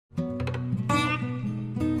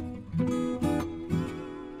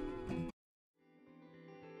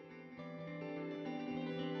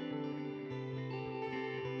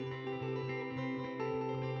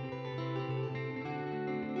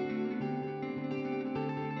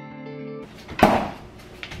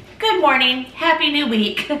Good morning, happy new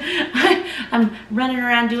week. I'm running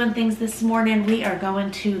around doing things this morning. We are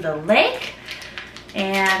going to the lake,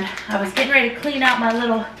 and I was getting ready to clean out my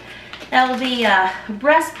little LV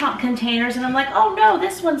breast pump containers, and I'm like, oh no,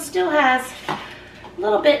 this one still has a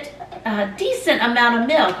little bit decent amount of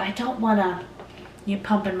milk. I don't want to, you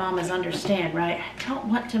pumping mamas understand, right? I don't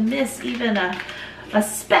want to miss even a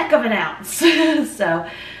speck of an ounce.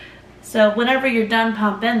 So whenever you're done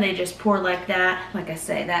pumping, they just pour like that. Like I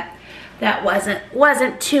say, that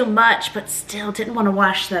wasn't too much, but still didn't want to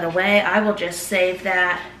wash that away. I will just save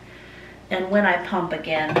that, and when I pump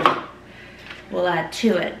again, we'll add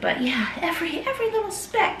to it. But yeah, every little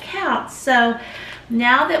speck counts. So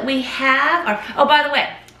now that we have our, oh, by the way,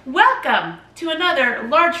 welcome to another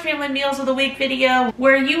Large Family Meals of the Week video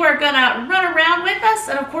where you are gonna run around with us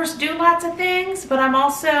and of course do lots of things, but I'm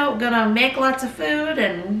also gonna make lots of food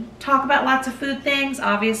and talk about lots of food things,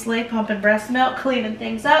 obviously pumping breast milk, cleaning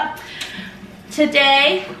things up.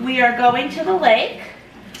 Today we are going to the lake,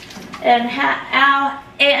 and how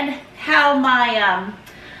my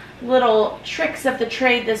little tricks of the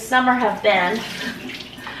trade this summer have been.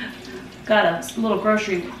 Got a little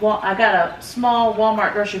I got a small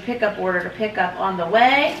Walmart grocery pickup order to pick up on the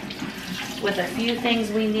way with a few things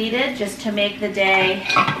we needed just to make the day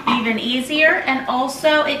even easier, and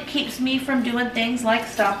also it keeps me from doing things like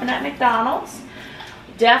stopping at McDonald's.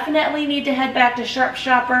 Definitely need to head back to Sharp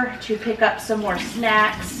Shopper to pick up some more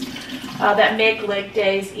snacks that make leg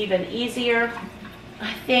days even easier.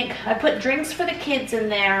 I think I put drinks for the kids in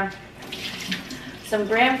there, some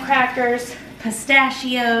graham crackers,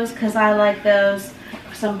 pistachios because I like those,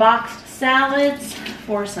 some boxed salads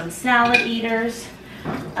for some salad eaters,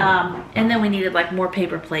 and then we needed like more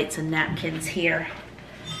paper plates and napkins here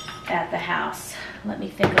at the house. Let me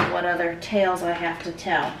think of what other tales I have to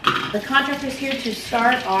tell. The contractor's here to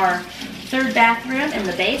start our third bathroom in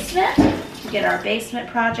the basement, get our basement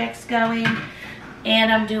projects going,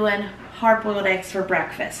 and I'm doing hard-boiled eggs for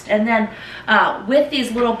breakfast. And then with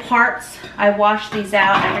these little parts, I wash these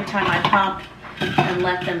out every time I pump and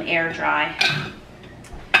let them air dry.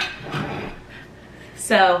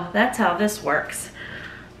 So that's how this works.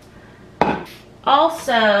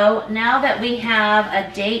 Also, now that we have a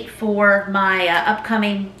date for my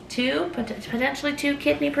upcoming potentially two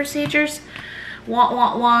kidney procedures,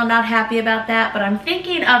 not happy about that, but I'm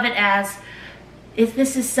thinking of it as if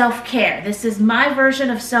this is self-care. This is my version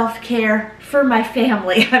of self-care for my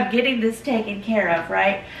family. I'm getting this taken care of,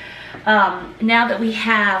 right? Now that we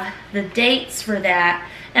have the dates for that,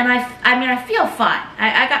 and I mean, I feel fine.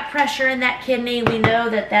 I got pressure in that kidney. We know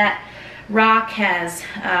that rock has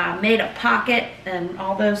made a pocket and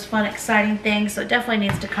all those fun, exciting things, so it definitely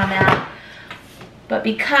needs to come out. But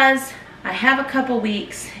because I have a couple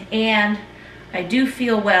weeks and I do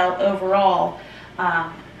feel well overall,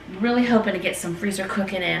 really hoping to get some freezer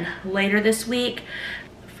cooking in later this week.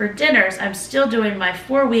 For dinners, I'm still doing my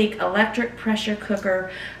 4-week electric pressure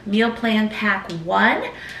cooker meal plan pack 1.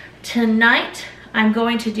 Tonight, I'm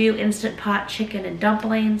going to do Instant Pot chicken and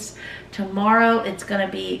dumplings. Tomorrow, it's gonna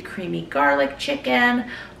be creamy garlic chicken.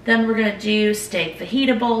 Then we're gonna do steak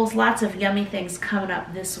fajita bowls. Lots of yummy things coming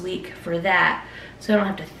up this week for that, so I don't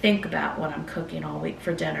have to think about what I'm cooking all week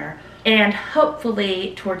for dinner. And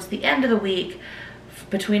hopefully, towards the end of the week,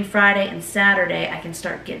 between Friday and Saturday, I can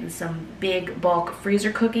start getting some big bulk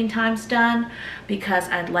freezer cooking times done, because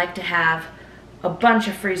I'd like to have a bunch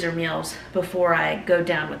of freezer meals before I go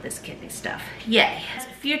down with this kidney stuff. Yay.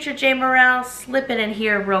 Future J. Morrell, slip it in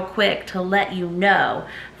here real quick to let you know.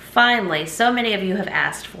 Finally, so many of you have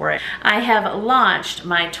asked for it. I have launched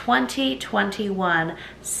my 2021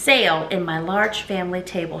 sale in my Large Family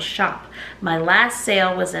Table shop. My last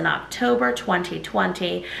sale was in October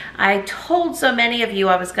 2020. I told so many of you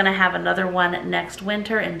I was gonna have another one next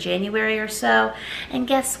winter in January or so, and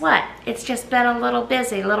guess what? It's just been a little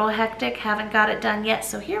busy, a little hectic, haven't got it done yet,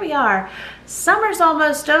 so here we are. Summer's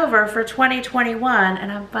almost over for 2021,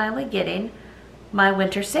 and I'm finally getting my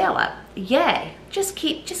winter sale up. Yay. Just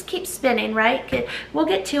keep spinning, right? We'll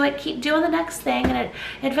get to it, keep doing the next thing, and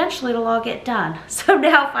eventually it'll all get done. So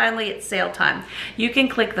now finally it's sale time. You can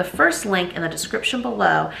click the first link in the description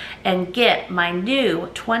below and get my new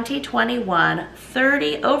 2021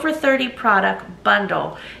 over 30 product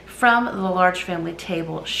bundle from the Large Family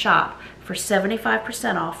Table shop for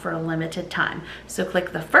 75% off for a limited time. So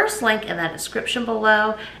click the first link in that description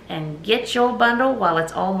below and get your bundle while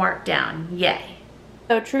it's all marked down. Yay.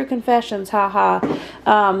 So true confessions, haha.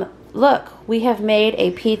 Look, we have made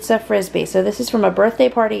a pizza frisbee. So this is from a birthday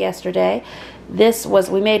party yesterday.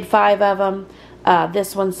 We made 5 of them.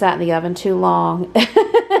 This one sat in the oven too long.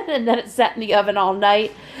 And then it sat in the oven all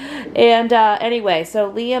night. And anyway,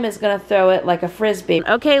 so Liam is gonna throw it like a frisbee.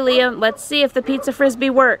 Okay, Liam, let's see if the pizza frisbee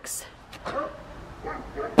works.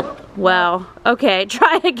 Well, okay,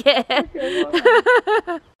 try again.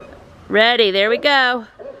 Ready, there we go.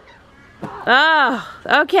 Oh,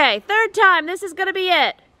 okay, third time, this is gonna be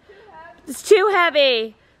it. It's too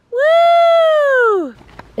heavy. Woo!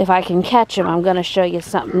 If I can catch him, I'm gonna show you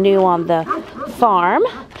something new on the farm.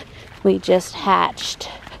 We just hatched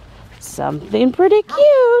something pretty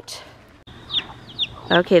cute.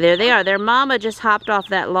 Okay, there they are. Their mama just hopped off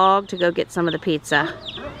that log to go get some of the pizza.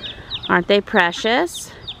 Aren't they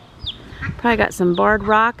precious? Probably got some barred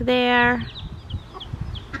rock there.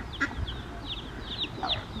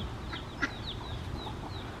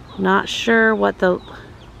 Not sure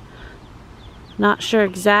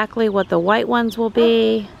exactly what the white ones will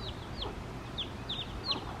be.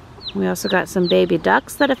 We also got some baby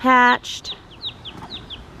ducks that have hatched.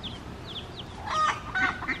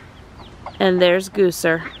 And there's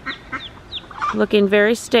Gooser. Looking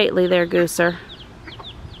very stately there, Gooser.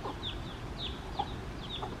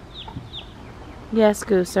 Yes,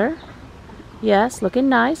 Gooser. Yes, looking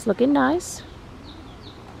nice, looking nice.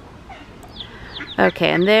 Okay,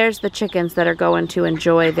 and there's the chickens that are going to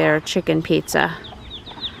enjoy their chicken pizza.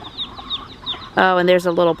 Oh, and there's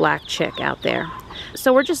a little black chick out there.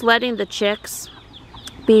 So we're just letting the chicks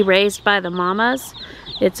be raised by the mamas.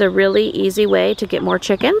 It's a really easy way to get more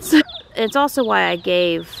chickens. It's also why I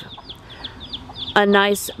gave a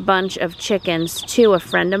nice bunch of chickens to a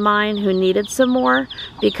friend of mine who needed some more,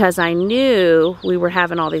 because I knew we were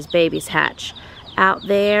having all these babies hatch. Out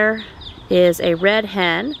there is a red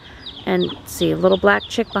hen, and see, a little black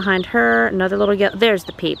chick behind her, another little yellow. There's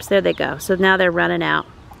the peeps, there they go. So now they're running out.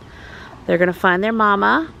 They're gonna find their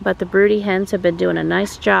mama, but the broody hens have been doing a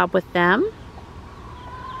nice job with them.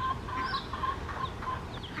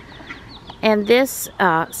 And this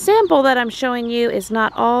sample that I'm showing you is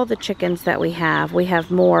not all the chickens that we have. We have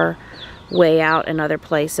more way out in other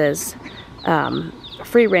places,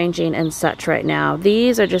 free ranging and such right now.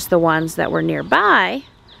 These are just the ones that were nearby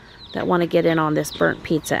that want to get in on this burnt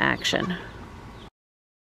pizza action.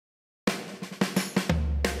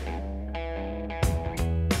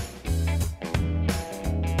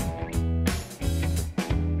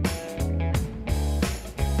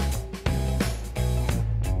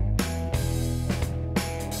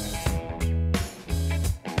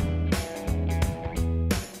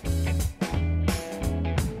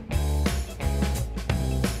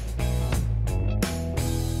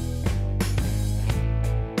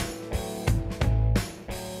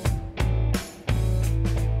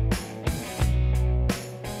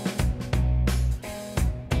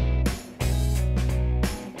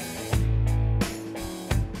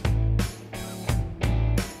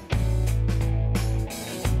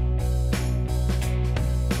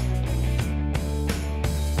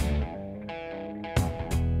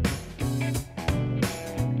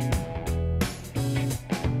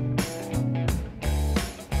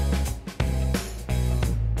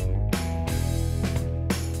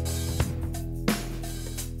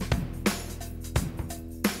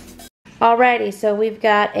 Alrighty, so we've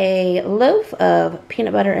got a loaf of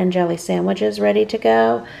peanut butter and jelly sandwiches ready to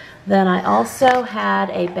go. Then I also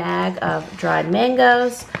had a bag of dried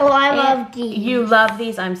mangoes. Oh, I love these. You love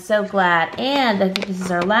these, I'm so glad. And I think this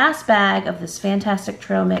is our last bag of this fantastic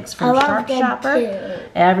trail mix from Sharp Shopper. Too.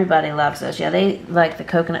 Everybody loves those. Yeah, they like the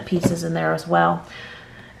coconut pieces in there as well.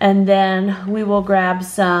 And then we will grab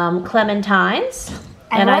some clementines.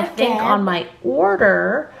 And I think on my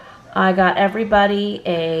order, I got everybody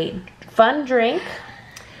a fun drink.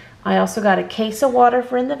 I also got a case of water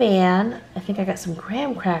for in the van. I think I got some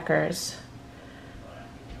graham crackers.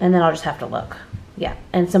 And then I'll just have to look. Yeah,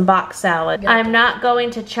 and some box salad. I'm not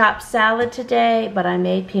going to chop salad today, but I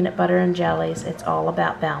made peanut butter and jellies. It's all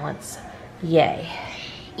about balance. Yay.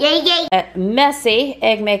 Yay, yay. At messy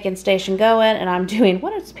egg making station going, and I'm doing,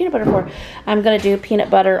 what is peanut butter for? I'm gonna do peanut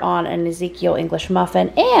butter on an Ezekiel English muffin,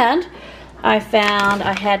 and I found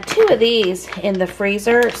I had 2 of these in the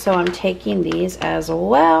freezer, so I'm taking these as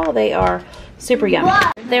well. They are super yummy.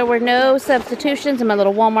 What? There were no substitutions in my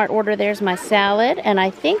little Walmart order. There's my salad, and I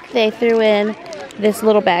think they threw in this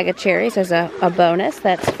little bag of cherries as a bonus.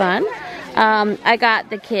 That's fun. I got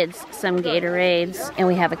the kids some Gatorades, and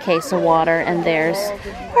we have a case of water, and there's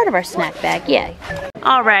part of our snack bag. Yay.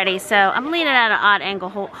 Alrighty, so I'm leaning at an odd angle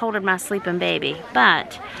holding my sleeping baby,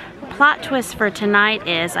 but plot twist for tonight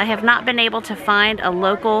is I have not been able to find a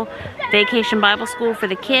local vacation Bible school for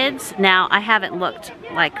the kids. Now, I haven't looked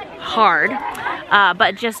like hard,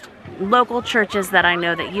 but just local churches that I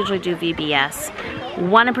know that usually do VBS.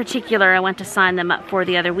 One in particular I went to sign them up for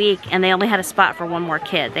the other week, and they only had a spot for one more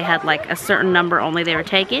kid. They had like a certain number only they were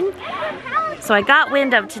taking. So I got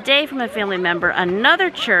wind of today from a family member, another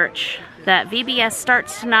church, that VBS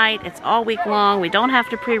starts tonight. It's all week long. We don't have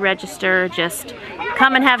to pre-register. Just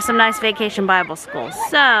come and have some nice vacation Bible school.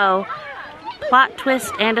 So, plot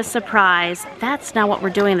twist and a surprise. That's not what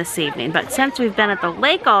we're doing this evening. But since we've been at the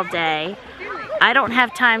lake all day, I don't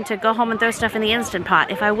have time to go home and throw stuff in the Instant Pot.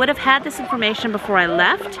 If I would have had this information before I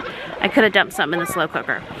left, I could have dumped something in the slow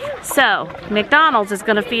cooker. So, McDonald's is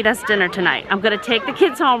gonna feed us dinner tonight. I'm gonna take the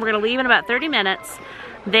kids home. We're gonna leave in about 30 minutes.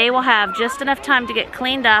 They will have just enough time to get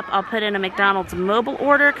cleaned up. I'll put in a McDonald's mobile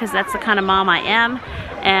order because that's the kind of mom I am.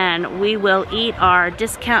 And we will eat our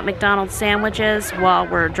discount McDonald's sandwiches while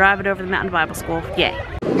we're driving over to the Mountain Bible School. Yay.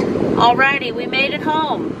 Alrighty, we made it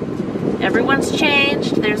home. Everyone's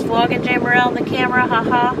changed. There's Vlogging J. Morrell in the camera,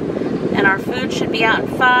 haha. And our food should be out in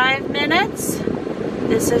 5 minutes.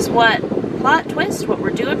 This is what, plot twist, what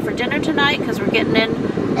we're doing for dinner tonight, because we're getting in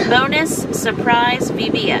bonus surprise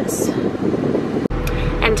VBS.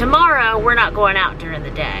 And tomorrow, we're not going out during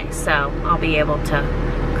the day, so I'll be able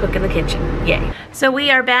to cook in the kitchen. Yay. So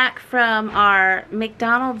we are back from our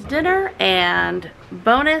McDonald's dinner and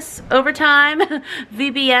bonus overtime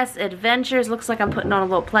VBS adventures. Looks like I'm putting on a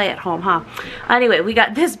little play at home, huh? Anyway, we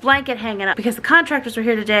got this blanket hanging up because the contractors were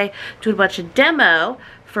here today to do a bunch of demo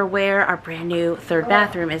for where our brand new third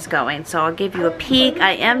bathroom is going. So I'll give you a peek.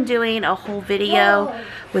 I am doing a whole video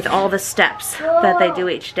with all the steps that they do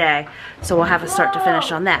each day. So we'll have a start to finish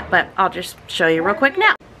on that, but I'll just show you real quick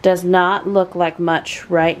now. Does not look like much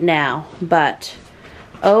right now, but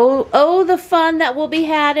oh, the fun that will be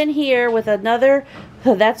had in here with another,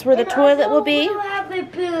 that's where the toilet will be. We have a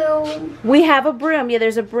broom. We have a broom. Yeah,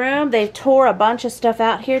 there's a broom. They tore a bunch of stuff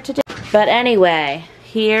out here today. But anyway,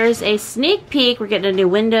 here's a sneak peek. We're getting a new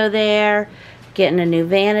window there, getting a new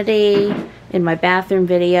vanity. In my bathroom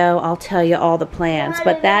video, I'll tell you all the plans.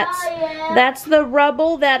 But that's the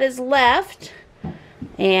rubble that is left.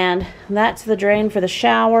 And that's the drain for the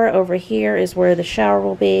shower. Over here is where the shower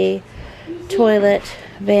will be. Toilet,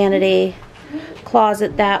 vanity,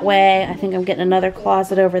 closet that way. I think I'm getting another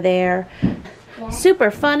closet over there.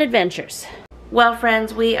 Super fun adventures. Well,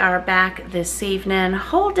 friends, we are back this evening.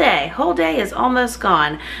 Whole day is almost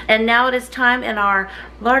gone. And now it is time in our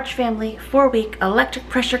large family 4-week electric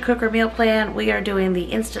pressure cooker meal plan. We are doing the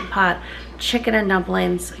Instant Pot chicken and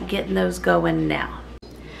dumplings, getting those going now.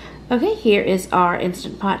 Okay, here is our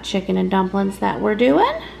Instant Pot chicken and dumplings that we're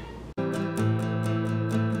doing.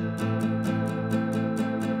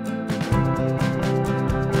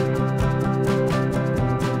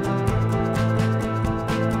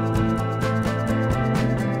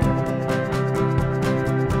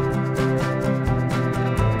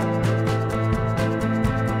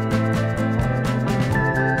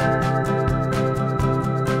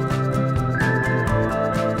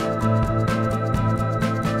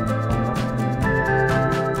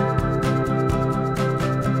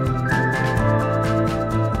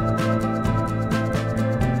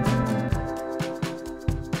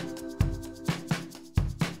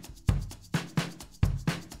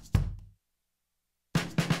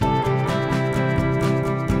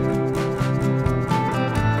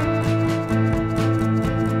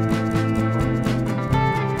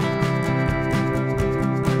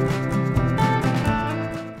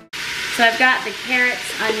 So I've got the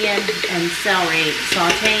carrots, onion, and celery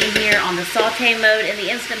sauteing here on the saute mode in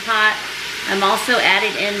the Instant Pot. I'm also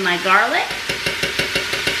adding in my garlic.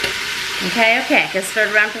 Okay, gonna stir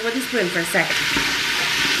it around with a spoon for a second.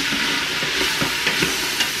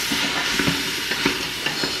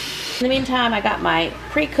 In the meantime, I got my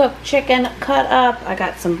pre-cooked chicken cut up. I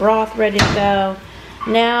got some broth ready to go.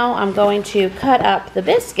 Now I'm going to cut up the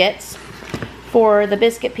biscuits for the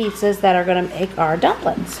biscuit pieces that are going to make our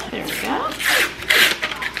dumplings. There we go.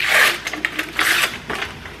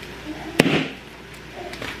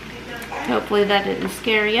 Hopefully that didn't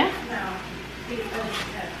scare you.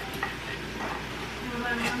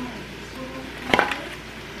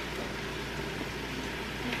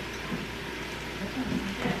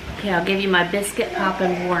 Okay, I'll give you my biscuit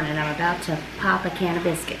popping warning. I'm about to pop a can of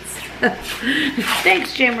biscuits.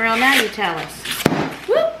 Thanks, Jim Merrill. Now you tell us.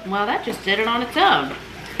 Whoop. Well, that just did it on its own.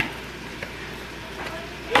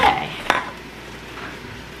 Yay.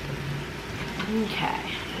 Okay.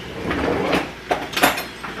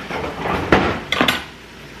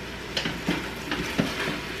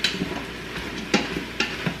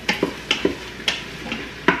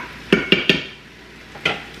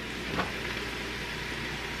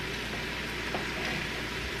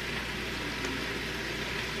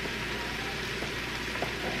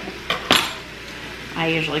 I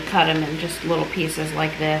usually cut them in just little pieces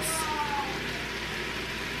like this.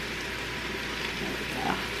 There we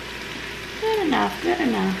go. Good enough, good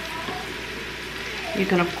enough. You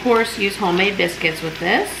can, of course, use homemade biscuits with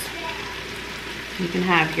this. You can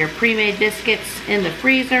have your pre-made biscuits in the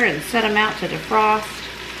freezer and set them out to defrost.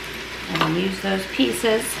 And then use those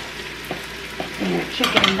pieces in your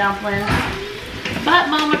chicken dumplings. But,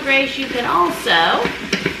 Mama Grace, you can also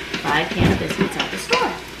buy a can of biscuits at the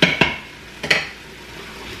store.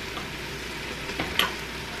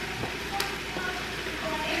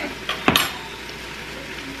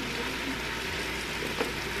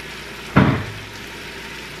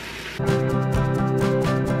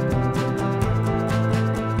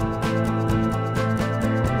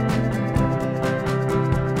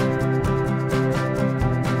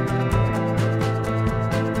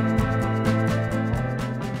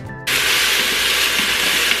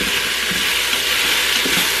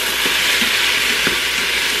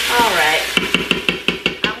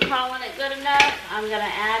 I'm going to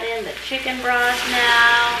add in the chicken broth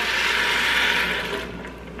now.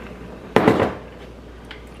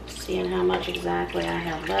 Seeing how much exactly I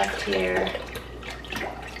have left here.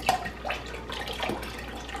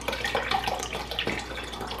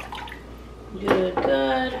 Good,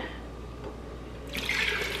 good.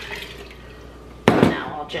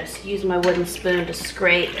 Now I'll just use my wooden spoon to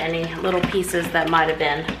scrape any little pieces that might have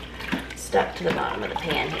been stuck to the bottom of the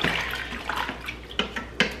pan here.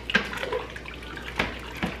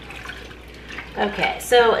 Okay,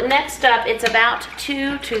 so next up, it's about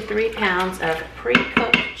 2 to 3 pounds of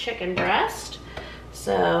pre-cooked chicken breast.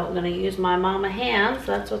 So I'm going to use my mama hands.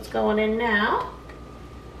 That's what's going in now.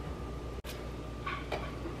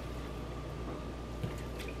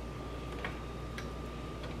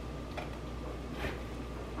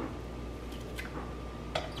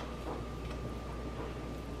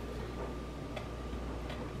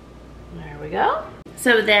 There we go.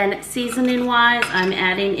 So then, seasoning-wise, I'm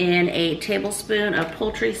adding in a tablespoon of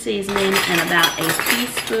poultry seasoning and about a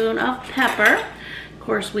teaspoon of pepper. Of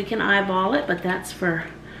course, we can eyeball it, but that's for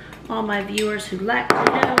all my viewers who like to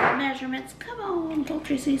know the measurements. Come on,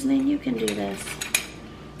 poultry seasoning, you can do this.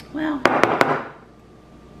 Well,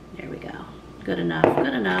 there we go. Good enough,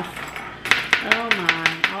 good enough. Oh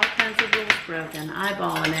my, all kinds of rules broken.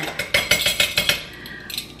 Eyeballing it.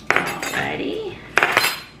 Alrighty.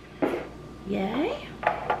 Yay.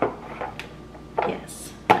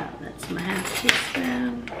 Yes, that's my half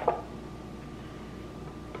teaspoon.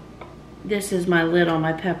 This is my lid on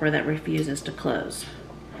my pepper that refuses to close.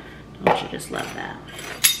 Don't you just love that?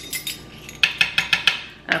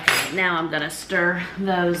 Okay, now I'm gonna stir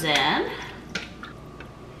those in.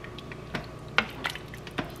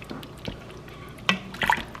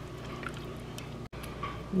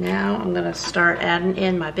 Now I'm gonna start adding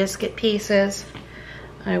in my biscuit pieces.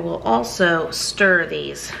 I will also stir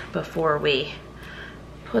these before we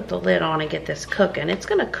put the lid on and get this cooking. It's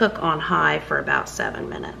going to cook on high for about 7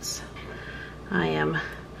 minutes. I am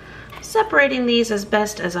separating these as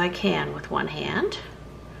best as I can with one hand.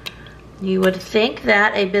 You would think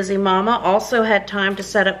that a busy mama also had time to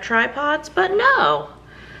set up tripods, but no.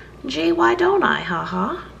 Gee, why don't I?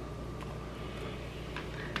 Haha.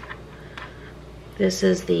 This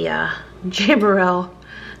is the Jimmerel.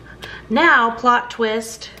 Now, plot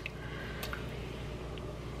twist,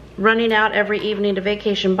 running out every evening to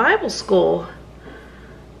Vacation Bible School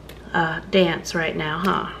dance right now,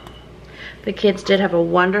 huh? The kids did have a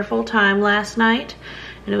wonderful time last night,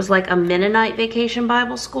 and it was like a Mennonite Vacation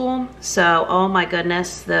Bible School. So, oh my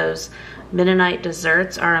goodness, those Mennonite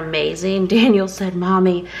desserts are amazing. Daniel said,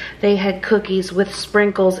 Mommy, they had cookies with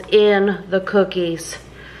sprinkles in the cookies.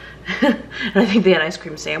 And I think they had ice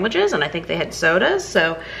cream sandwiches, and I think they had sodas.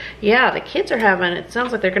 So yeah, the kids are having, it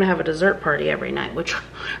sounds like they're gonna have a dessert party every night,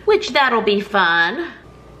 which that'll be fun.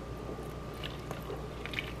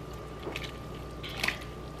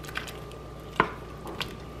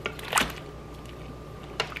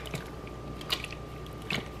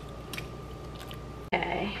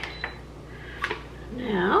 Okay,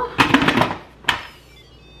 now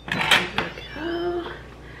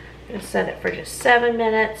set it for just 7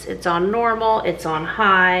 minutes. It's on normal, it's on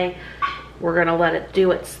high. We're gonna let it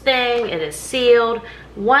do its thing. It is sealed.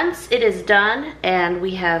 Once it is done and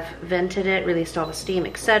we have vented it, released all the steam,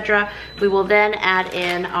 etc., we will then add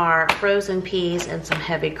in our frozen peas and some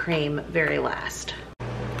heavy cream very last.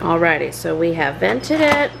 Alrighty, so we have vented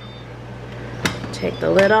it. Take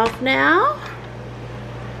the lid off now.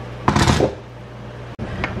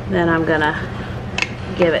 Then I'm gonna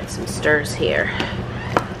give it some stirs here.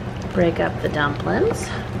 Break up the dumplings.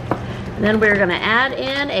 And then we're gonna add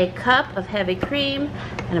in a cup of heavy cream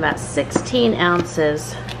and about 16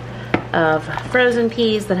 ounces of frozen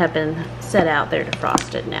peas that have been set out there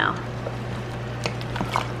defrosted now.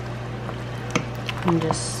 And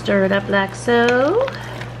just stir it up like so.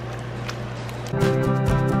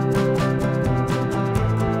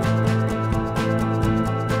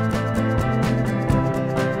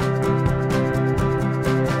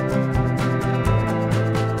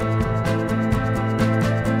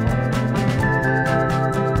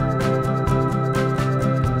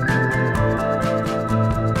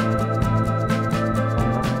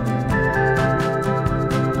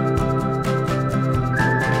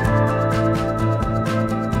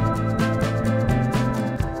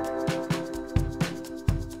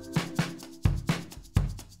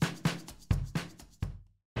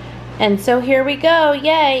 And so here we go,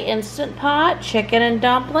 yay, Instant Pot, chicken and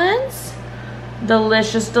dumplings.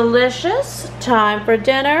 Delicious, delicious. Time for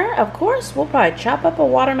dinner. Of course, we'll probably chop up a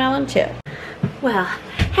watermelon too. Well,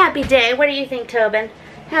 happy day. What do you think, Tobin?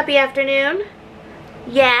 Happy afternoon?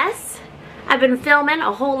 Yes. I've been filming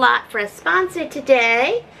a whole lot for a sponsor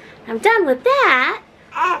today. I'm done with that.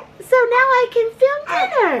 So now I can film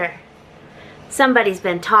dinner. Somebody's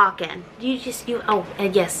been talking.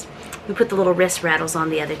 Yes. We put the little wrist rattles on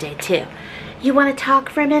the other day too. You want to talk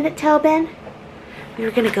for a minute, Tobin? We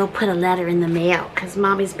were going to go put a letter in the mail because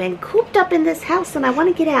Mommy's been cooped up in this house and I want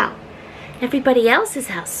to get out. Everybody else is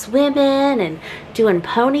out swimming and doing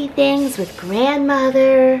pony things with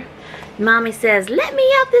grandmother. Mommy says, let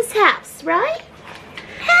me out this house, right?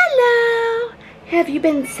 Hello. Have you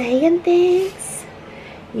been saying things?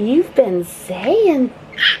 You've been saying...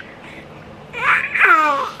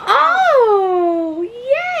 Oh,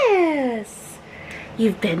 yes.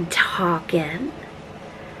 You've been talking.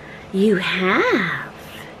 You have.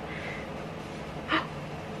 And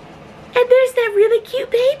there's that really cute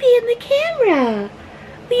baby in the camera.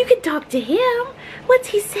 Well, you can talk to him. What's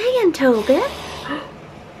he saying, Tobin?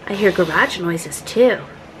 I hear garage noises too.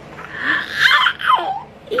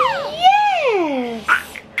 Yes.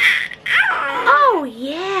 Oh,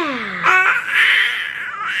 yeah.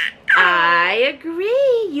 I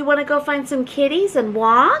agree. You want to go find some kitties and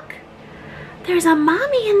walk? There's a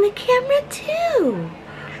mommy in the camera too.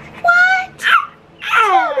 What?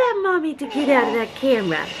 Tell that mommy to get out of that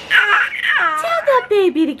camera. Tell that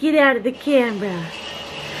baby to get out of the camera.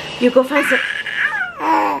 You go find some...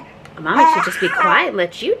 Mommy should just be quiet and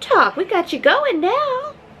let you talk. We got you going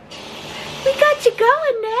now. We got you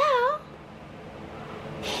going now.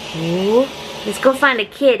 Ooh, let's go find a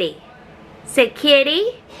kitty. Say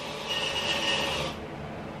kitty.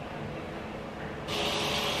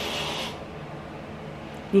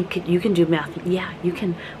 You can do mouth. Yeah, you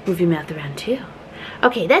can move your mouth around too.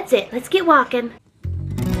 Okay, that's it. Let's get walking.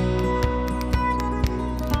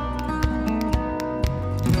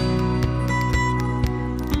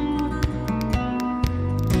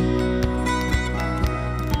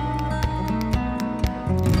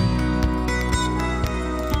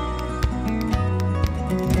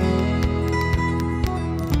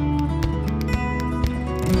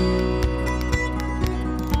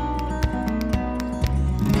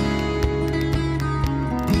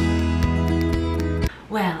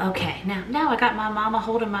 Well, okay, now I got my mama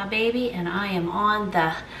holding my baby and I am on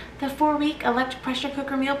the 4-week electric pressure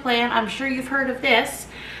cooker meal plan. I'm sure you've heard of this.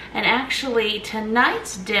 And actually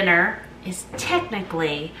tonight's dinner is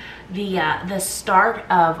technically the start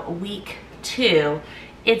of week 2.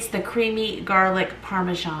 It's the creamy garlic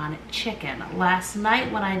Parmesan chicken. Last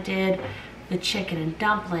night when I did the chicken and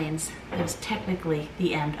dumplings, it was technically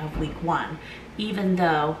the end of week 1. Even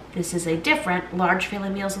though this is a different large family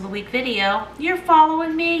meals of the week video, you're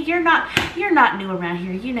following me. You're not new around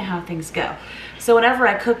here. You know how things go. So whenever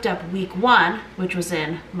I cooked up week 1, which was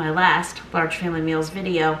in my last large family meals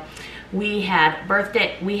video, we had a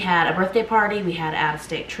birthday party, we had an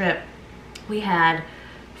out-of-state trip, we had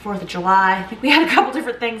 4th of July. I think we had a couple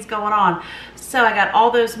different things going on. So I got all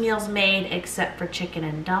those meals made except for chicken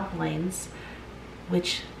and dumplings,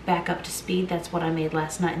 which back up to speed, that's what I made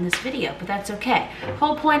last night in this video, but that's okay.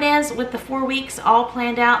 Whole point is, with the 4 weeks all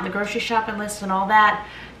planned out, the grocery shopping list and all that,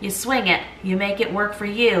 you swing it, you make it work for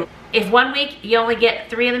you. If 1 week you only get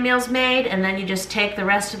 3 of the meals made and then you just take the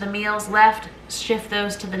rest of the meals left, shift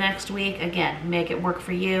those to the next week, again, make it work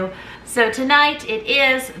for you. So tonight it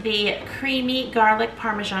is the creamy garlic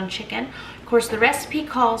Parmesan chicken. Of course, the recipe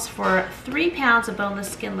calls for 3 pounds of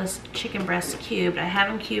boneless, skinless chicken breasts cubed. I have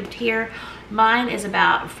them cubed here. Mine is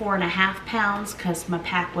about 4.5 pounds because my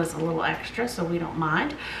pack was a little extra, so we don't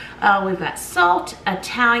mind. We've got salt,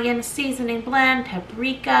 Italian seasoning blend,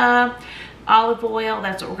 paprika, olive oil.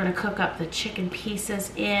 That's what we're going to cook up the chicken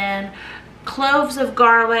pieces in. Cloves of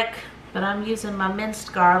garlic, but I'm using my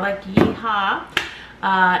minced garlic, yeehaw,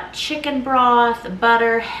 chicken broth,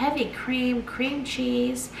 butter, heavy cream, cream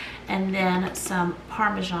cheese, and then some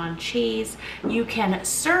Parmesan cheese. You can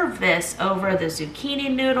serve this over the zucchini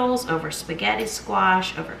noodles, over spaghetti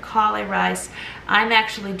squash, over cauli rice. I'm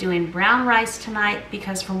actually doing brown rice tonight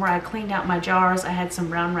because from where I cleaned out my jars, I had some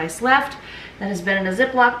brown rice left that has been in a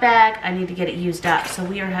Ziploc bag. I need to get it used up. So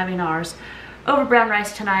we are having ours over brown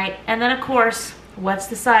rice tonight. And then of course, what's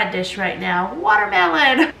the side dish right now?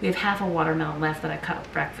 Watermelon. We have half a watermelon left that I cut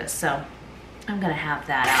with breakfast. So I'm gonna have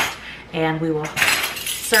that out and we will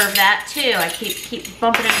serve that too. I keep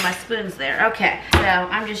bumping into my spoons there. Okay, so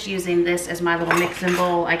I'm just using this as my little mixing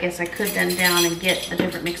bowl. I guess I could bend down and get a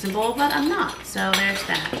different mixing bowl, but I'm not. So there's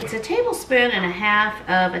that. It's 1.5 tablespoons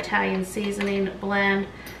of Italian seasoning blend.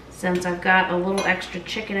 Since I've got a little extra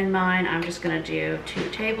chicken in mine, I'm just gonna do 2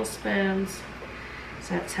 tablespoons.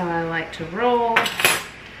 So that's how I like to roll.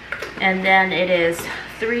 And then it is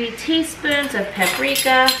 3 teaspoons of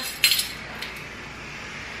paprika.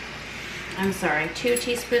 I'm sorry, 2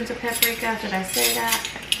 teaspoons of paprika. Did I say that?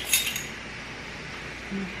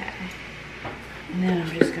 Okay. And then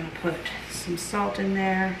I'm just gonna put some salt in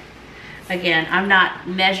there. Again, I'm not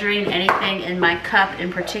measuring anything in my cup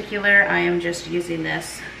in particular. I am just using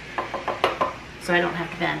this so I don't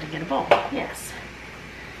have to bend to get a bowl. Yes.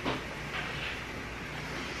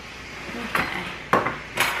 Okay.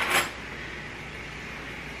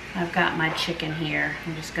 I've got my chicken here.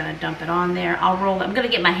 I'm just gonna dump it on there. I'll roll it. I'm gonna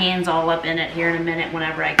get my hands all up in it here in a minute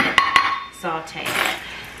whenever I get sauteing it.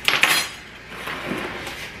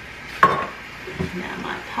 Now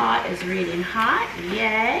my pot is reading hot.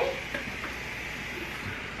 Yay.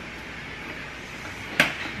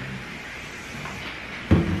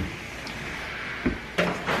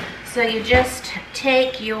 So you just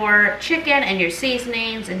take your chicken and your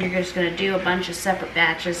seasonings and you're just gonna do a bunch of separate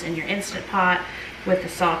batches in your Instant Pot with the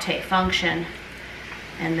saute function,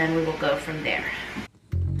 and then we will go from there.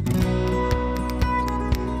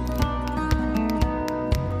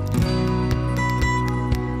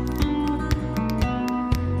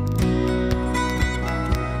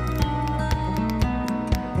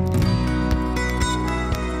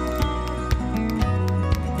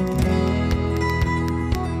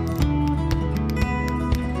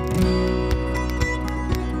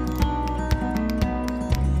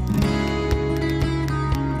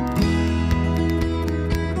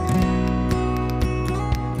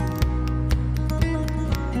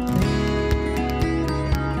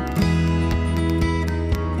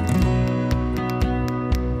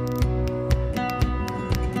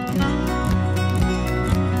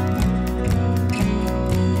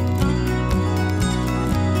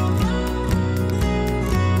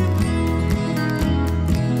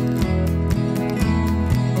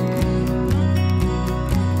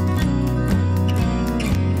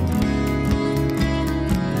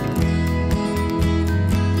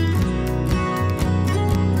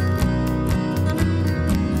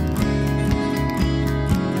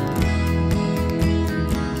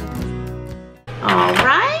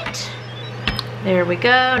 There we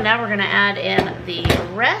go. Now we're gonna add in the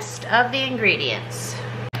rest of the ingredients.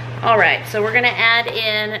 All right, so we're gonna add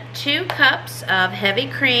in 2 cups of heavy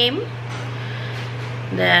cream,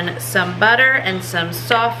 then some butter and some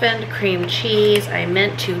softened cream cheese. I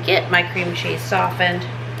meant to get my cream cheese softened,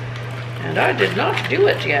 and I did not do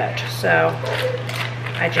it yet. So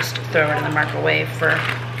I just throw it in the microwave for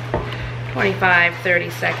 25, 30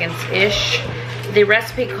 seconds-ish. The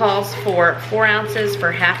recipe calls for 4 ounces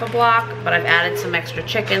for half a block, but I've added some extra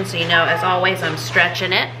chicken, so you know, as always, I'm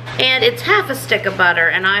stretching it. And it's half a stick of butter,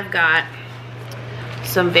 and I've got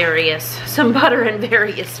some butter in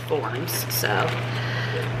various forms. So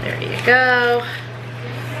there you go.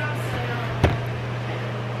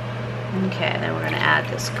 Okay, then we're gonna add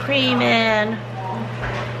this cream in.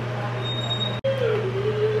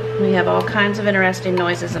 We have all kinds of interesting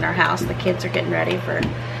noises in our house. The kids are getting ready for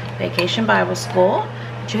Vacation Bible School.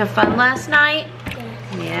 Did you have fun last night?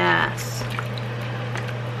 Yes.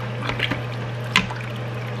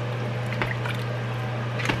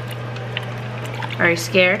 Are you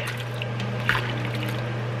scared?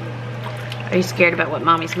 Are you scared about what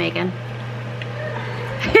Mommy's making?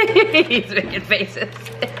 He's making faces.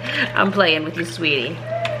 I'm playing with you, sweetie.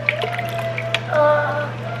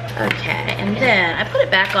 Okay, and then I put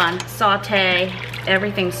it back on saute.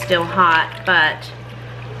 Everything's still hot, but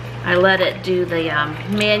I let it do the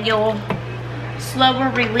manual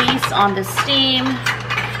slower release on the steam.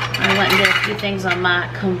 I went and did a few things on my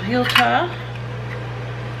computer.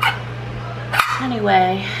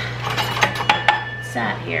 Anyway,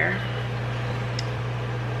 sat here.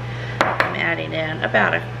 I'm adding in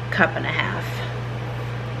about 1.5 cups.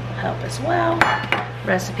 Will help as well.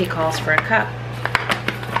 Recipe calls for 1 cup.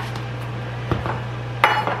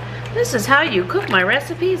 This is how you cook my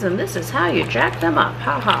recipes, and this is how you jack them up.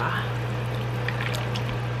 Ha.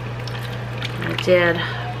 I did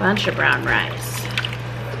a bunch of brown rice.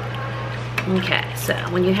 Okay, so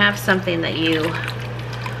when you have something that you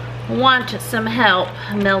want some help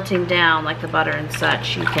melting down, like the butter and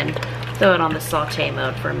such, you can throw it on the saute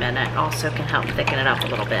mode for a minute. Also can help thicken it up a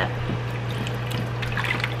little bit.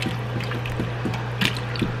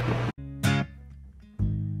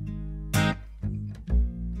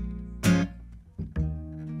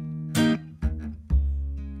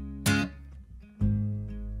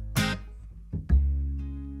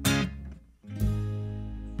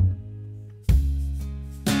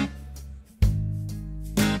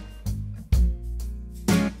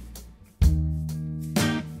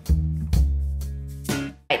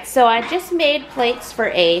 So I just made plates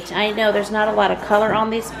for 8. I know there's not a lot of color on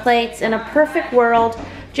these plates. In a perfect world,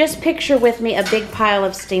 just picture with me a big pile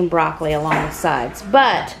of steamed broccoli along the sides.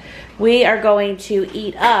 But we are going to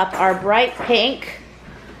eat up our bright pink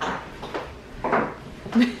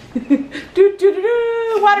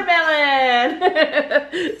watermelon.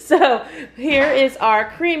 So here is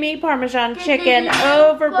our creamy Parmesan chicken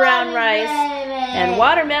over brown rice and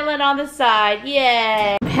watermelon on the side.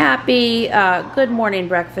 Yay! Happy good morning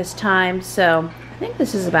breakfast time. So I think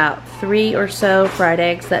this is about 3 or so fried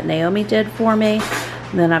eggs that Naomi did for me.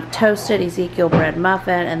 And then I've toasted Ezekiel bread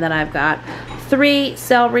muffin, and then I've got 3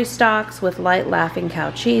 celery stalks with light Laughing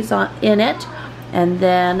Cow cheese in it. And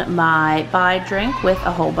then my bai drink with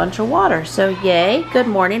a whole bunch of water. So yay, good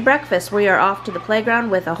morning breakfast. We are off to the playground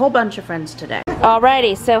with a whole bunch of friends today.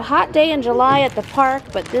 Alrighty, so hot day in July at the park,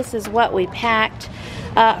 but this is what we packed.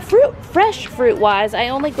 Fresh fruit wise, I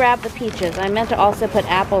only grabbed the peaches. I meant to also put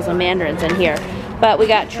apples and mandarins in here. But we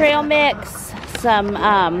got trail mix, some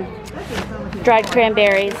dried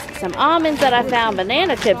cranberries, some almonds that I found,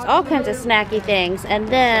 banana chips, all kinds of snacky things. And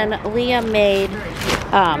then Liam made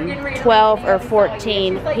 12 or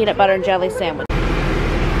 14 peanut butter and jelly sandwiches.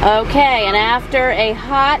 Okay, and after a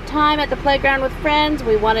hot time at the playground with friends,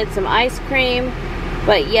 we wanted some ice cream,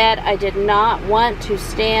 but yet I did not want to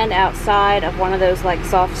stand outside of one of those like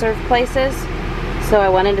soft serve places. So I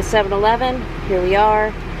went into 7-Eleven. Here we are.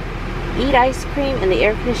 Eat ice cream in the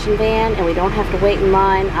air-conditioned van, and we don't have to wait in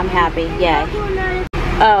line. I'm happy. Yay.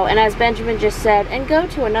 Oh, and as Benjamin just said, and go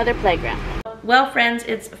to another playground. Well, friends,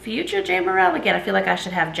 it's future J. Morrell again. I feel like I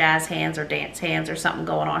should have jazz hands or dance hands or something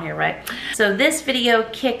going on here, right? So this video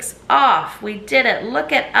kicks off. We did it.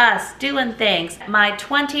 Look at us doing things. My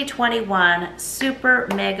 2021 super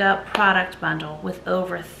mega product bundle with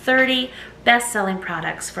over 30 best-selling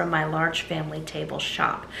products from my large family table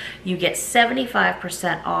shop. You get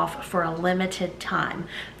 75% off for a limited time.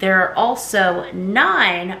 There are also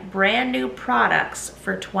 9 brand new products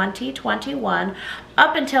for 2021.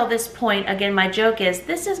 Up until this point, again, my joke is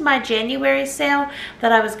this is my January sale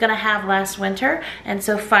that I was gonna have last winter. And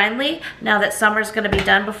so finally, now that summer's gonna be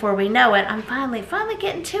done before we know it, I'm finally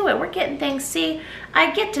getting to it. We're getting things. See, I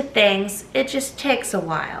get to things, it just takes a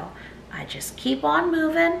while. I just keep on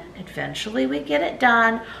moving. Eventually we get it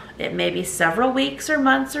done. It may be several weeks or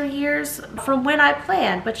months or years from when I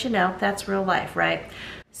planned, but you know, that's real life, right?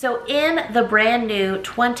 So in the brand new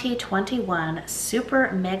 2021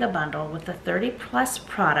 Super Mega Bundle with the 30+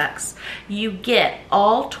 products, you get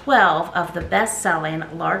all 12 of the best-selling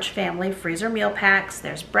large family freezer meal packs.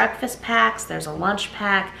 There's breakfast packs, there's a lunch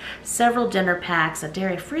pack, several dinner packs, a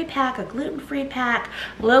dairy-free pack, a gluten-free pack,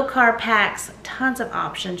 low-carb packs, tons of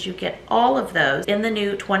options. You get all of those in the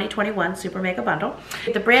new 2021 Super Mega Bundle.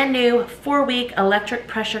 The brand new 4-week electric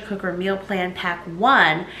pressure cooker meal plan pack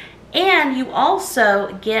 1. And you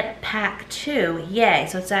also get pack 2, yay.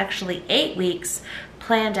 So it's actually 8 weeks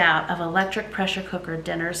planned out of electric pressure cooker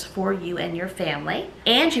dinners for you and your family.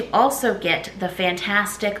 And you also get the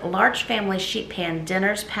fantastic large family sheet pan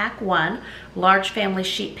dinners pack 1, large family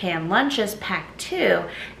sheet pan lunches pack 2,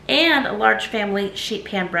 and a large family sheet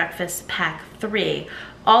pan breakfast pack 3.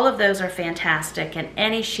 All of those are fantastic, and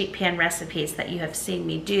any sheet pan recipes that you have seen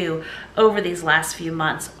me do over these last few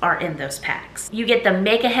months are in those packs. You get the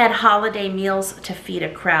Make Ahead Holiday Meals to Feed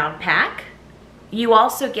a Crowd pack. You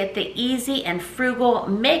also get the Easy and Frugal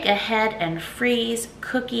Make Ahead and Freeze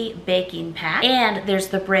Cookie Baking pack. And there's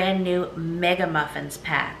the brand new Mega Muffins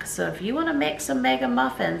pack. So if you want to make some mega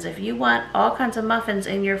muffins, if you want all kinds of muffins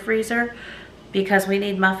in your freezer, because we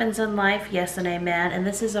need muffins in life, yes and amen. And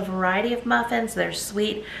this is a variety of muffins. There's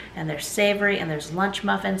sweet and there's savory and there's lunch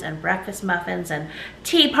muffins and breakfast muffins and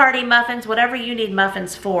tea party muffins. Whatever you need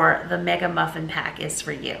muffins for, the Mega Muffin Pack is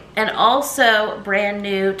for you. And also brand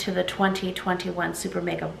new to the 2021 Super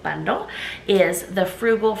Mega Bundle is the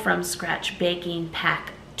Frugal from Scratch Baking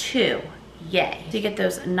Pack 2. Yay. So you get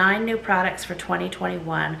those 9 new products for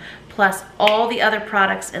 2021 plus all the other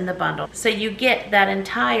products in the bundle. So you get that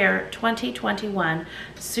entire 2021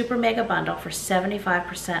 Super Mega Bundle for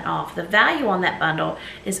 75% off. The value on that bundle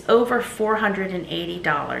is over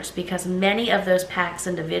 $480 because many of those packs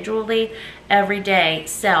individually every day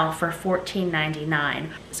sell for $14.99.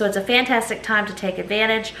 So it's a fantastic time to take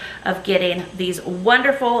advantage of getting these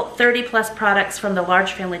wonderful 30 plus products from the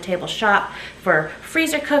Large Family Table shop for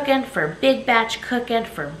freezer cooking, for big batch cooking,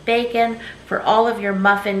 for bacon, for all of your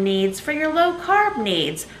muffin needs, for your low carb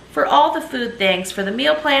needs, for all the food things, for the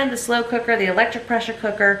meal plan, the slow cooker, the electric pressure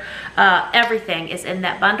cooker, everything is in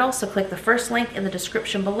that bundle. So click the first link in the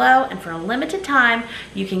description below, and for a limited time,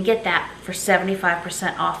 you can get that for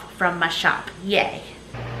 75% off from my shop. Yay.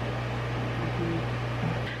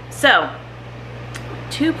 So,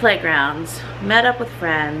 2 playgrounds, met up with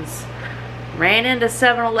friends, ran into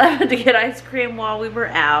 7-Eleven to get ice cream while we were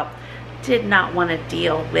out. Did not want to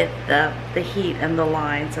deal with the heat and the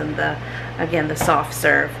lines and the soft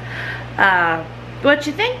serve. What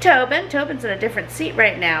you think, Tobin? Tobin's in a different seat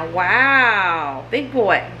right now. Wow, big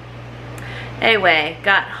boy. Anyway,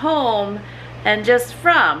 got home, and just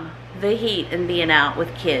from the heat and being out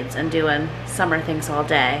with kids and doing summer things all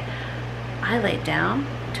day, I laid down,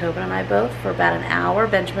 Tobin and I both, for about an hour.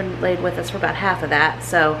 Benjamin laid with us for about half of that,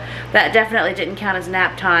 so that definitely didn't count as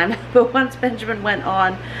nap time. But once Benjamin went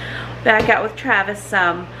on back out with Travis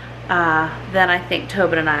some, then I think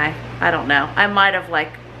Tobin and I don't know, I might have,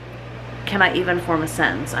 like, can I even form a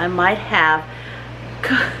sentence? I might have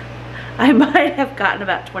gotten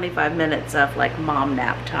about 25 minutes of like mom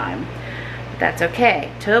nap time. But that's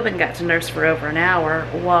okay. Tobin got to nurse for over an hour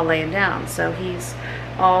while laying down, so he's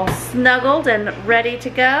all snuggled and ready to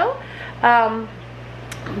go.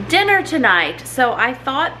 Dinner tonight. So I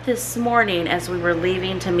thought this morning as we were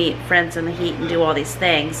leaving to meet friends in the heat and do all these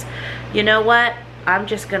things, you know what? I'm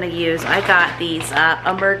just gonna use, I got these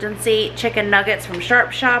emergency chicken nuggets from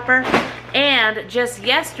Sharp Shopper, and just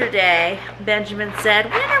yesterday Benjamin said,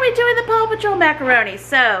 when are we doing the Paw Patrol macaroni?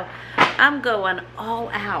 So I'm going all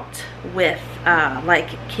out with like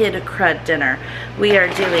kid crud dinner. We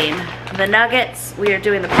are doing the nuggets, we are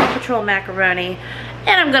doing the Paw Patrol macaroni,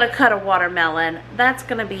 and I'm gonna cut a watermelon. That's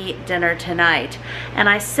gonna be dinner tonight. And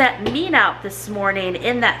I set meat out this morning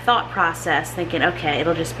in that thought process, thinking, okay,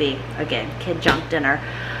 it'll just be, again, kid junk dinner.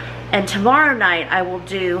 And tomorrow night I will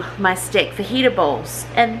do my steak fajita bowls.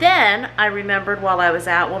 And then I remembered while I was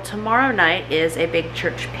out, well, tomorrow night is a big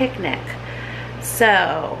church picnic.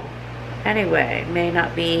 So anyway, may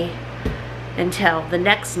not be until the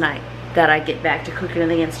next night that I get back to cooking in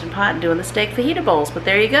the Instant Pot and doing the steak fajita bowls. But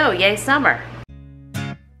there you go, yay summer.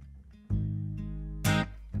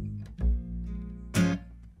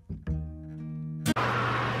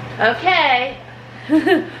 Okay,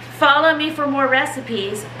 follow me for more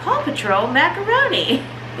recipes. Paw Patrol macaroni.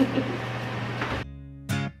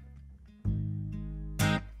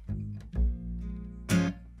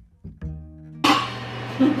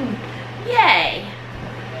 Yay.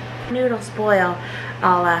 Noodles boil.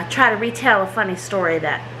 I'll try to retell a funny story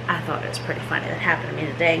that I thought was pretty funny that happened to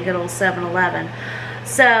me today in good old 7-Eleven.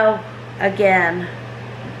 So, again,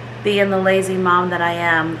 being the lazy mom that I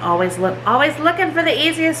am, always looking for the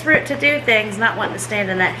easiest route to do things, not wanting to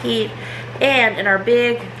stand in that heat. And in our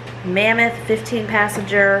big mammoth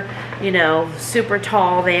 15-passenger, you know, super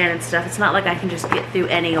tall van and stuff, it's not like I can just get through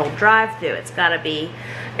any old drive-through. It's got to be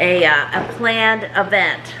a planned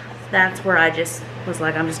event. That's where I just was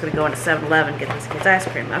like, I'm just going to go into 7-Eleven and get these kids ice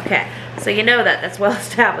cream. Okay, so you know that's well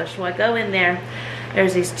established. So I go in there,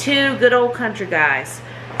 there's these 2 good old country guys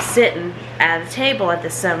sitting at a table at the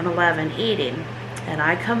 7-Eleven eating, and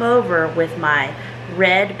I come over with my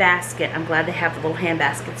red basket. I'm glad they have the little hand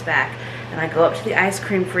baskets back. And I go up to the ice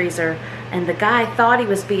cream freezer, and the guy thought he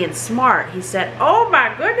was being smart. He said, oh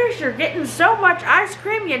my goodness, you're getting so much ice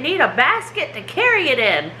cream you need a basket to carry it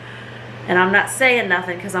in. And I'm not saying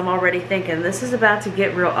nothing because I'm already thinking this is about to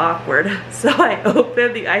get real awkward. So I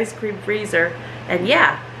open the ice cream freezer, and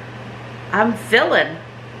yeah, I'm filling.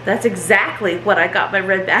 That's exactly what I got my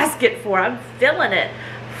red basket for. I'm filling it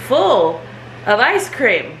full of ice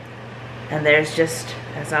cream. And there's just,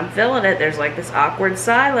 as I'm filling it, there's like this awkward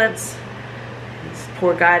silence. This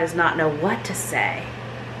poor guy does not know what to say.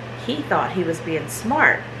 He thought he was being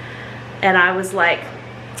smart. And I was like,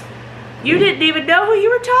 You didn't even know who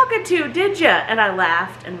you were talking to, did you? And I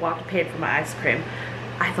laughed and walked and paid for my ice cream.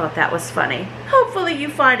 I thought that was funny. Hopefully you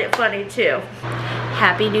find it funny too.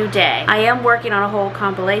 Happy new day. I am working on a whole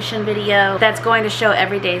compilation video that's going to show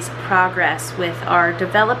every day's progress with our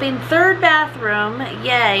developing third bathroom,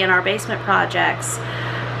 yay, in our basement projects.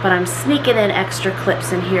 But I'm sneaking in extra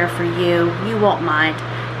clips in here for you. You won't mind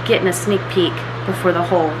getting a sneak peek before the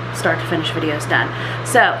whole start to finish video is done.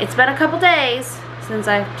 So it's been a couple days since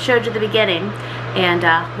I showed you the beginning, and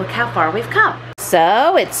look how far we've come.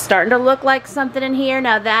 So it's starting to look like something in here.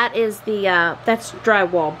 Now that is the, that's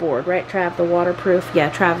drywall board, right, Trav? The waterproof. Yeah,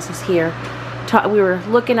 Travis is here. We were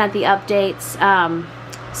looking at the updates.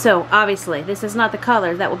 So obviously this is not the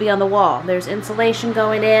color that will be on the wall. There's insulation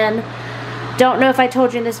going in. Don't know if I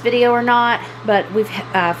told you in this video or not, but we've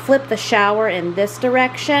flipped the shower in this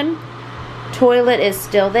direction. Toilet is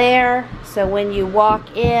still there, so when you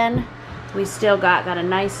walk in, we still got a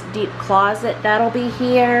nice deep closet that'll be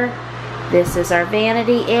here. This is our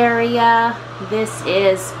vanity area. This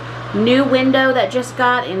is new window that just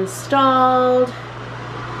got installed.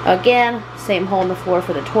 Again, same hole in the floor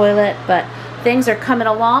for the toilet, but things are coming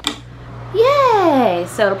along. Yay!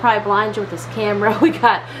 So it'll probably blind you with this camera. We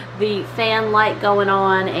got the fan light going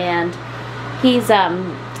on, and he's,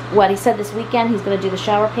 he said this weekend he's gonna do the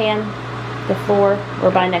shower pan, the floor,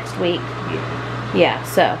 or by next week. Yeah,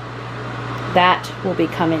 so that will be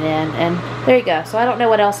coming in, and there you go. So I don't know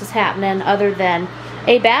what else is happening other than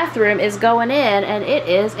a bathroom is going in, and it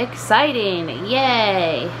is exciting.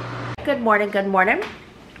 Yay! Good morning, good morning.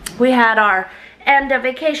 We had our end of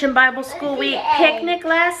Vacation Bible School Week picnic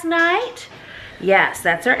last night. Yes,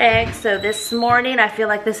 that's our eggs. So this morning, I feel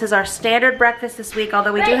like this is our standard breakfast this week,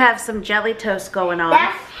 although we do have some jelly toast going on.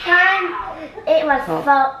 Last time,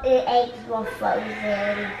 the eggs were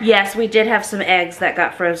frozen. Yes, we did have some eggs that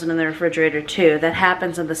got frozen in the refrigerator too. That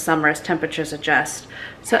happens in the summer as temperatures adjust.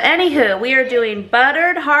 So anywho, we are doing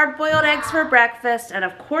buttered hard-boiled eggs for breakfast, and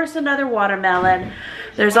of course another watermelon.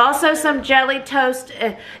 There's also some jelly toast.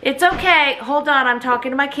 It's okay, hold on, I'm talking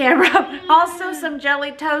to my camera. Also some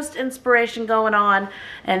jelly toast inspiration going on,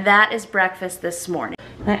 and that is breakfast this morning.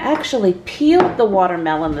 I actually peeled the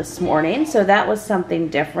watermelon this morning, so that was something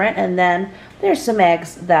different. And then there's some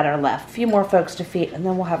eggs that are left. A few more folks to feed, and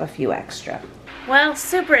then we'll have a few extra. Well,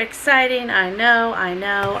 super exciting, I know. I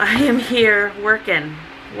am here working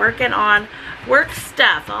on work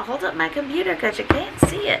stuff. I'll hold up my computer because you can't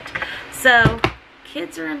see it. So,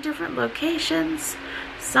 kids are in different locations.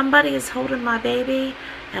 Somebody is holding my baby,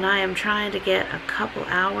 and I am trying to get a couple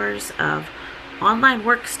hours of online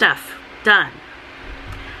work stuff done.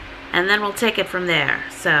 And then we'll take it from there.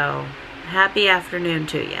 So, happy afternoon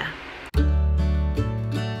to you.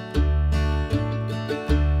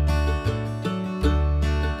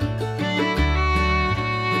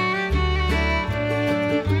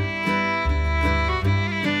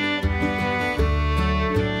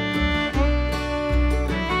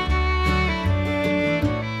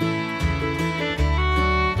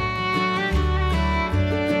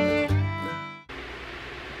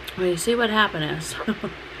 Well, you see what happened is,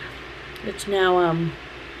 it's now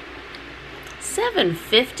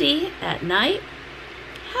 7:50 at night.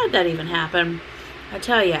 How did that even happen? I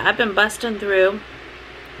tell you, I've been busting through,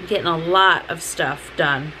 getting a lot of stuff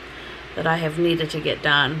done that I have needed to get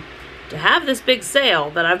done to have this big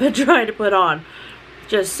sale that I've been trying to put on.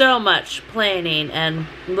 Just so much planning and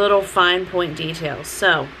little fine point details.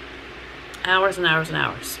 So, hours and hours and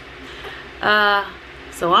hours.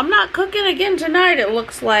 So I'm not cooking again tonight, it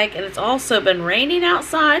looks like, and it's also been raining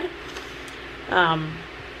outside. Let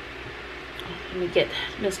me get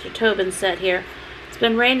Mr. Tobin set here. It's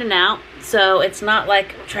been raining out, so it's not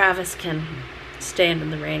like Travis can stand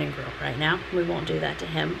in the rain and grill right now. We won't do that to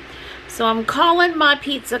him. So I'm calling my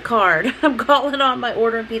pizza card. I'm calling on my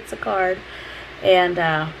order pizza card, and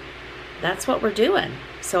that's what we're doing.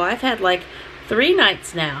 So I've had like 3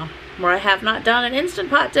 nights now where I have not done an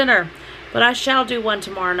Instant Pot dinner. But I shall do one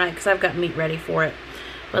tomorrow night because I've got meat ready for it.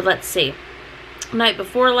 But let's see. Night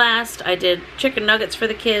before last, I did chicken nuggets for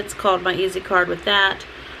the kids, called my easy card with that.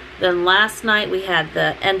 Then last night, we had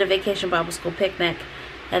the end of Vacation Bible School picnic.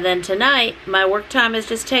 And then tonight, my work time is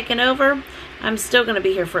just taken over. I'm still going to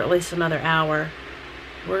be here for at least another hour.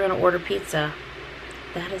 We're going to order pizza.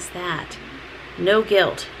 That is that. No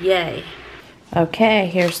guilt. Yay. Okay,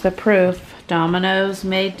 here's the proof. Domino's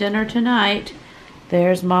made dinner tonight.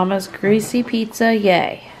 There's Mama's greasy pizza,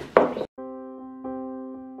 yay.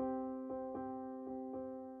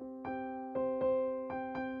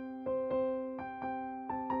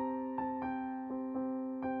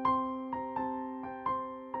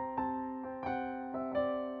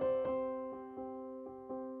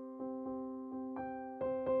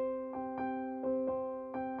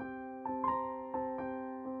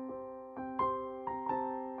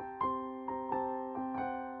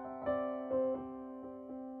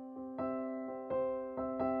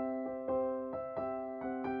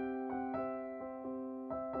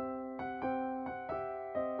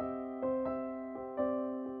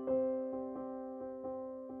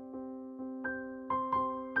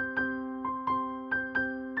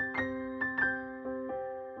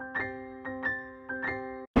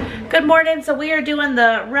 Good morning. So we are doing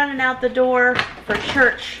the running out the door for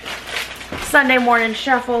church Sunday morning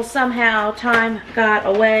shuffle. Somehow time got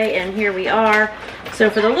away and here we are. So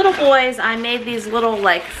for the little boys, I made these little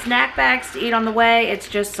like snack bags to eat on the way. It's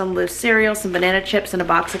just some loose cereal, some banana chips, and a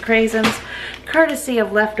box of craisins, courtesy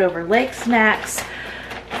of leftover lake snacks.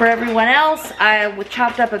 For everyone else, I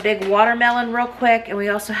chopped up a big watermelon real quick, and we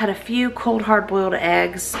also had a few cold hard-boiled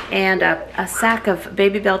eggs and a sack of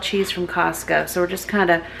Baby Bell cheese from Costco. So we're just kind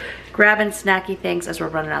of grabbing snacky things as we're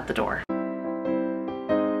running out the door.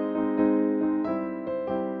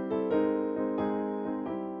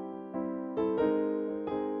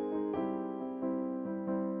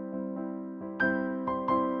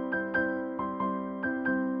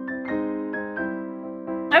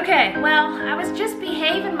 Okay, well, I was just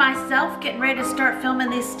behaving myself, getting ready to start filming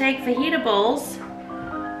these steak fajita bowls,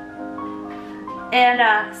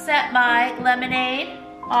 and set my lemonade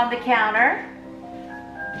on the counter.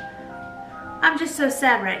 I'm just so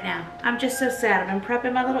sad right now. I'm just so sad. I've been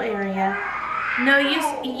prepping my little area. No use,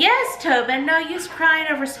 yes, Tobin, no use crying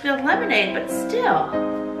over spilled lemonade, but still. I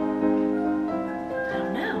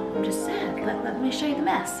don't know, I'm just sad. Let me show you the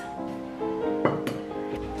mess.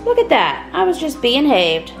 Look at that. I was just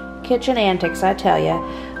behaved. Kitchen antics, I tell you.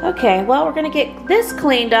 Okay, well, we're gonna get this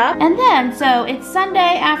cleaned up. And then, so it's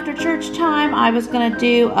Sunday after church time. I was gonna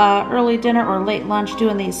do early dinner or late lunch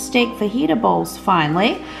doing these steak fajita bowls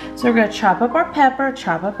finally. So we're gonna chop up our pepper,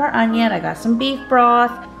 chop up our onion. I got some beef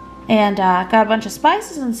broth and got a bunch of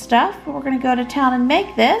spices and stuff. But we're gonna go to town and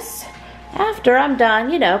make this after I'm done,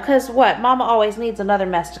 you know, cause what? Mama always needs another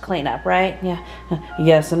mess to clean up, right? Yeah.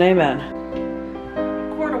 Yes and amen.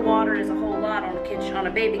 Water is a whole lot on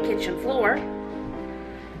a baby kitchen floor.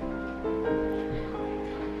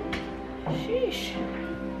 Sheesh.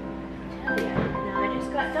 Tell ya. Now I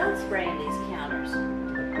just got done spraying these counters.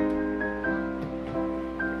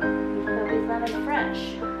 They'll be lemon fresh.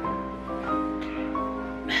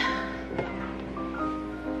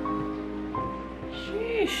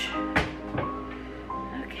 Sheesh.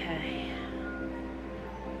 Okay.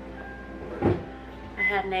 I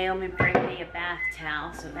had Naomi bring me a bath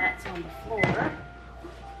towel, so that's on the floor.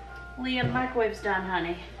 Liam, microwave's done,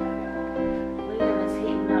 honey. Liam is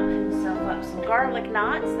heating up himself up some garlic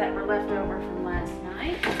knots that were left over from last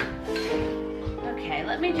night. Okay,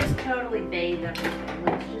 let me just totally bathe everything.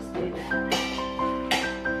 Let's just do that.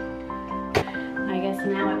 I guess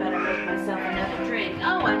now I better make myself another drink.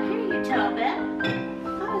 Oh, I hear you, Tobin.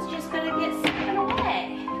 I was just gonna get something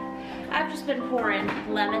away. I've just been pouring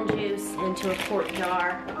lemon juice into a quart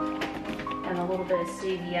jar and a little bit of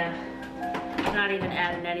stevia. Not even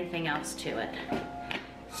adding anything else to it.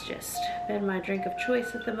 It's just been my drink of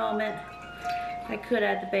choice at the moment. I could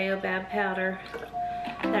add the baobab powder.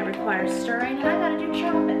 That requires stirring, and I gotta do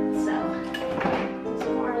chopping, so as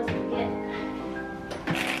far as we get.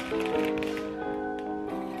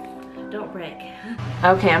 Don't break.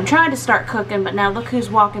 Okay, I'm trying to start cooking, but now look who's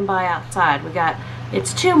walking by outside.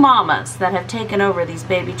 It's two mamas that have taken over these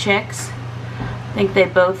baby chicks. I think they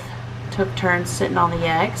both took turns sitting on the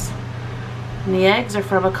eggs. And the eggs are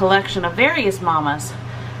from a collection of various mamas.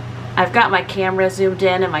 I've got my camera zoomed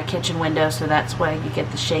in my kitchen window, so that's why you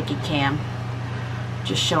get the shaky cam.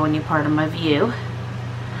 Just showing you part of my view.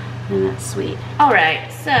 And that's sweet.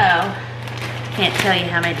 Alright, so, can't tell you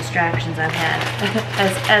how many distractions I've had,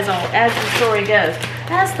 as the story goes.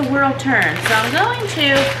 As the world turns. So I'm going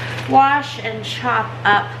to wash and chop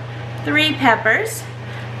up 3 peppers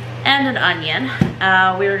and an onion.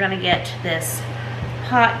 We're gonna get this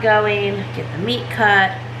pot going, get the meat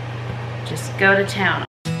cut, just go to town.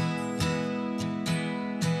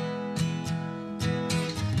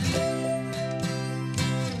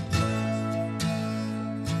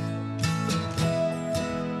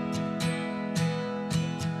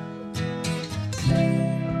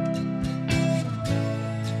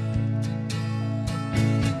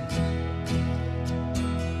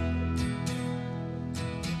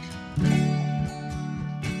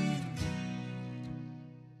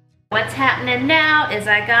 What's happening now is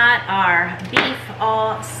I got our beef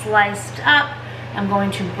all sliced up. I'm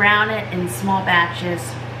going to brown it in small batches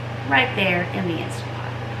right there in the Instant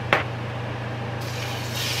Pot.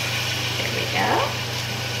 There we go.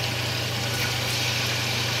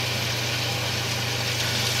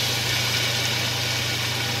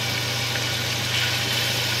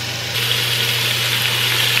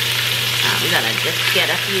 I'm gonna just get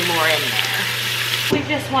a few more in there. We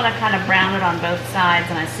just want to kind of brown it on both sides,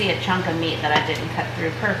 and I see a chunk of meat that I didn't cut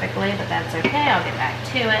through perfectly, but that's okay. I'll get back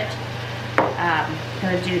to it. I'm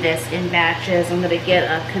going to do this in batches. I'm going to get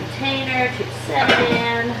a container to set it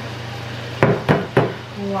in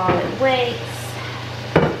while it waits.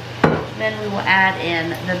 Then we will add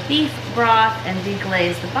in the beef broth and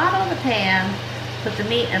deglaze the bottom of the pan. Put the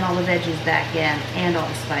meat and all the veggies back in and all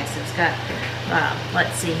the spices. Got,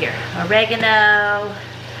 let's see here, oregano,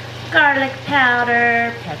 garlic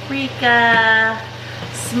powder, paprika,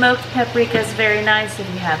 smoked paprika is very nice if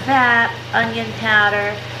you have that, onion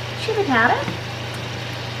powder, chili powder,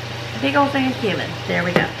 a big old thing of cumin. There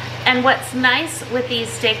we go. And what's nice with these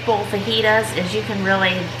steak bowl fajitas is you can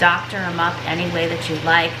really doctor them up any way that you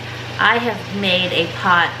like. I have made a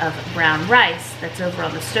pot of brown rice that's over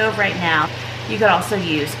on the stove right now. You could also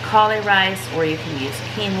use cauli rice or you can use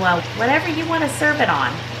quinoa, whatever you want to serve it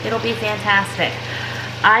on. It'll be fantastic.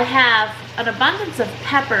 I have an abundance of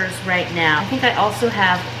peppers right now. I think I also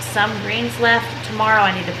have some greens left. Tomorrow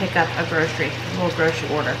I need to pick up a little grocery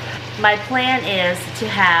order. My plan is to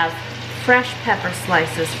have fresh pepper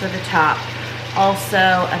slices for the top, also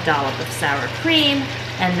a dollop of sour cream,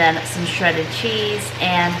 and then some shredded cheese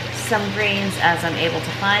and some greens as I'm able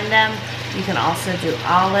to find them. You can also do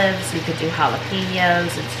olives, you could do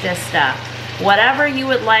jalapenos. It's just whatever you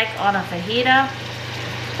would like on a fajita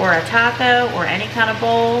or a taco or any kind of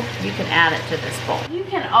bowl, you can add it to this bowl. You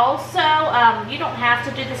can also, you don't have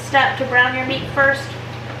to do this step to brown your meat first,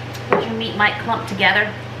 but your meat might clump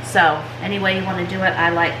together. So any way you want to do it,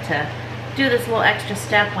 I like to do this little extra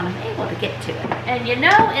step when I'm able to get to it. And you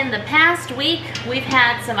know, in the past week, we've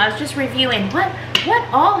had some, I was just reviewing what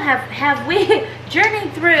all have we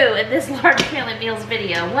journeyed through in this Large Family Meals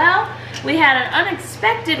video. Well, we had an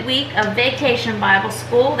unexpected week of Vacation Bible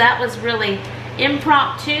School. That was really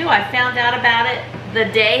impromptu. I found out about it the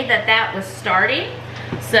day that was starting.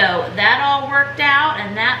 So that all worked out,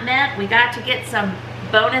 and that meant we got to get some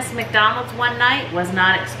bonus McDonald's one night. Was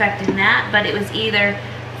not expecting that, but it was either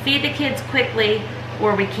feed the kids quickly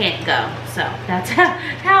or we can't go. So that's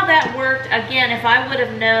how that worked. Again, if I would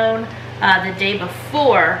have known the day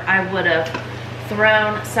before, I would have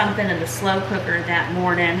thrown something in the slow cooker that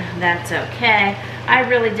morning. That's okay. I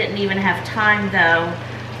really didn't even have time though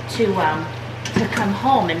to come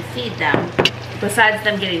home and feed them, besides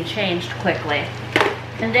them getting changed quickly.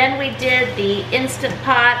 And then we did the Instant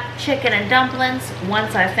Pot chicken and dumplings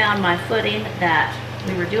once I found my footing that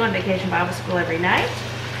we were doing Vacation Bible School every night.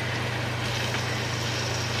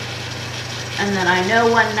 And then I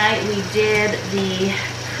know one night we did the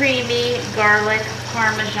creamy garlic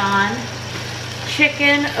parmesan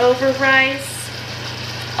chicken over rice.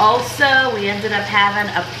 Also, we ended up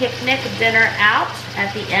having a picnic dinner out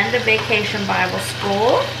at the end of Vacation Bible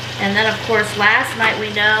School. And then, of course, last night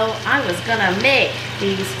we know I was gonna make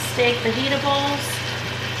these steak fajita bowls,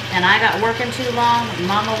 and I got working too long.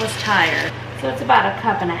 Mama was tired. So it's about 1.5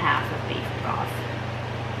 cups of beef broth.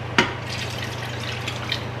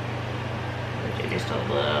 Just a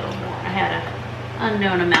little more. I had an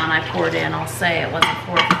unknown amount I poured in. I'll say it was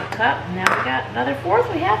 1/4 of a cup. Now we got another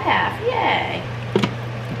 1/4. We have half. Yay!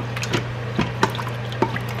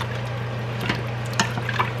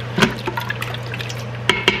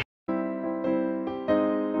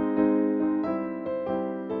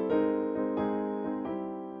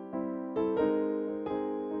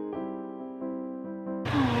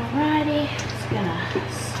 Alrighty, just gonna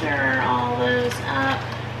stir all those up.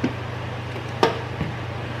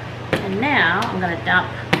 And now I'm going to dump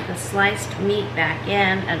the sliced meat back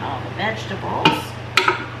in and all the vegetables.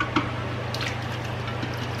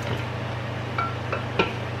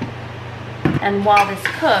 And while this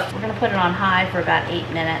cooks, we're going to put it on high for about 8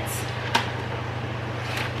 minutes.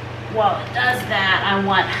 While it does that, I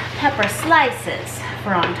want pepper slices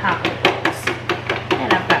for on top of those.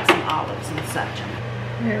 And I've got some olives and such.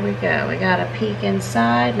 There we go. We got a peek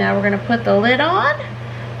inside. Now we're going to put the lid on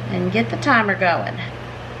and get the timer going.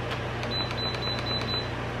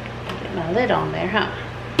 My lid on there, huh?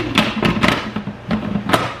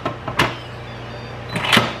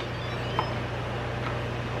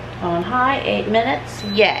 On high, 8 minutes,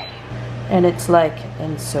 yay. And it's like,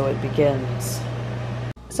 and so it begins.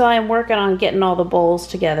 So I'm working on getting all the bowls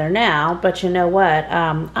together now, but you know what?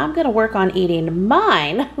 I'm gonna work on eating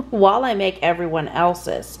mine while I make everyone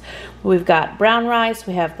else's. We've got brown rice,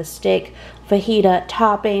 we have the steak fajita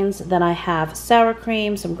toppings, then I have sour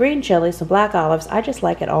cream, some green chili, some black olives, I just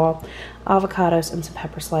like it all, avocados and some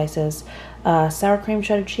pepper slices, sour cream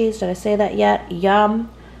shredded cheese, did I say that yet? Yum.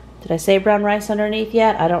 Did I say brown rice underneath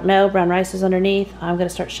yet? I don't know, brown rice is underneath. I'm gonna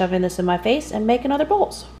start shoving this in my face and making other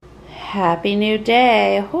bowls. Happy new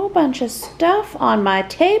day, a whole bunch of stuff on my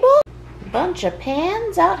table, a bunch of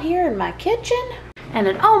pans out here in my kitchen, and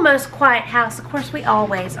an almost quiet house. Of course, we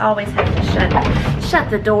always have to shut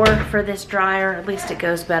the door for this dryer. At least it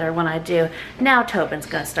goes better when I do. Now Tobin's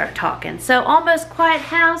gonna start talking. So almost quiet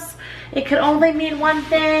house. It could only mean one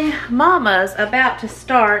thing. Mama's about to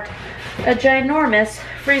start a ginormous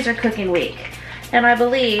freezer cooking week. And I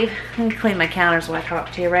believe, let me clean my counters while I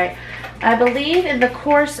talk to you, right? I believe in the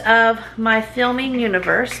course of my filming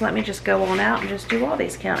universe, let me just go on out and just do all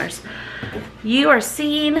these counters. You are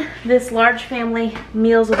seeing this large family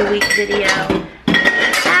meals of the week video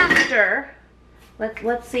after,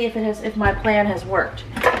 let's see if my plan has worked.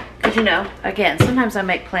 Because you know, again, sometimes I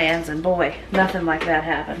make plans and boy, nothing like that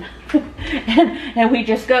happened. and we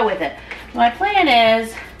just go with it. My plan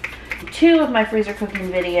is 2 of my freezer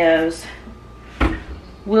cooking videos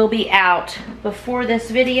will be out before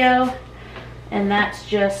this video, and that's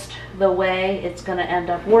just the way it's gonna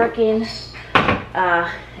end up working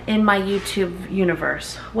in my YouTube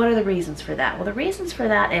universe. What are the reasons for that? Well, the reasons for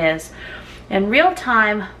that is, in real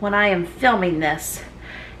time when I am filming this,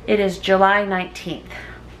 it is July 19th.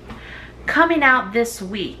 Coming out this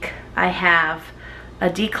week, I have a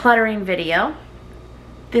decluttering video.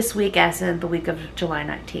 This week, as in the week of July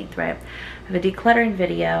 19th, right? I have a decluttering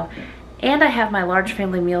video, and I have my large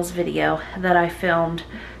family meals video that I filmed.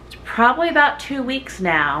 It's probably about 2 weeks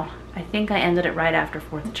now. I think I ended it right after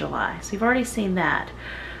 4th of July. So you've already seen that.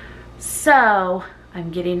 So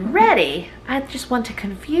I'm getting ready. I just want to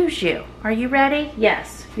confuse you. Are you ready?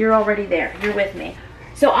 Yes, you're already there. You're with me.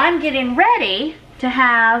 So I'm getting ready to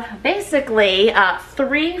have basically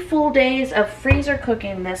 3 full days of freezer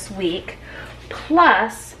cooking this week,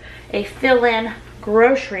 plus a fill-in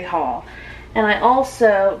grocery haul. And I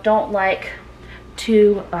also don't like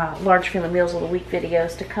 2 large family meals of the week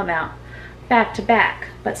videos to come out back to back,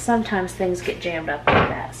 but sometimes things get jammed up like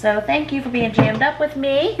that. So thank you for being jammed up with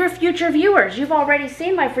me. Your future viewers, you've already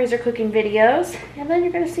seen my freezer cooking videos, and then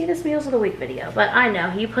you're gonna see this meals of the week video. But I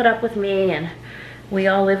know, you put up with me and we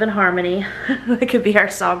all live in harmony. That could be our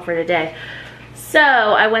song for today. So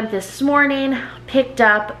I went this morning, picked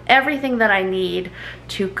up everything that I need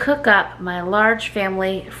to cook up my large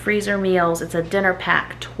family freezer meals. It's a dinner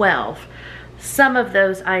pack, 12. Some of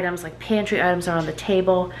those items, like pantry items, are on the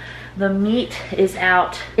table. The meat is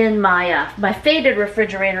out in my my faded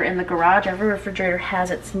refrigerator in the garage. Every refrigerator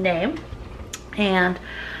has its name. And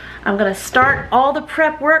I'm gonna start all the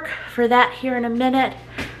prep work for that here in a minute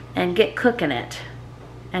and get cooking it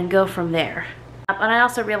and go from there. And I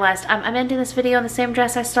also realized I'm ending this video in the same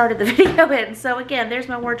dress I started the video in. So again, there's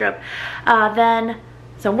my wardrobe.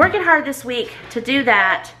 So I'm working hard this week to do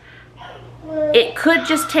that. It could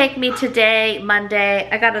just take me today, Monday.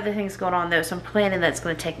 I got other things going on though, so I'm planning that it's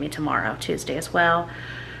going to take me tomorrow, Tuesday as well.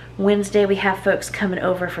 Wednesday we have folks coming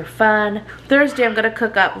over for fun. Thursday I'm going to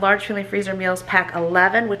cook up large family freezer meals pack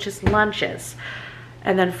 11, which is lunches.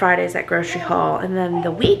 And then Friday's that grocery haul. And then the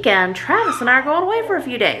weekend, Travis and I are going away for a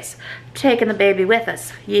few days, taking the baby with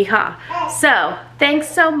us. Yeehaw. So, thanks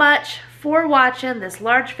so much for watching this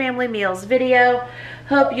large family meals video.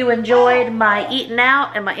 Hope you enjoyed my eating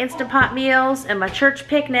out and my Instant Pot meals and my church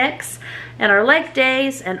picnics and our lake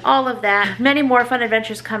days and all of that. Many more fun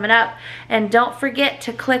adventures coming up. And don't forget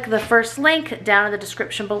to click the first link down in the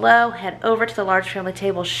description below. Head over to the Large Family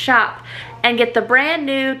Table shop and get the brand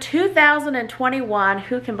new 2021,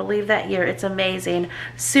 who can believe that year, it's amazing,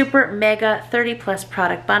 super mega 30+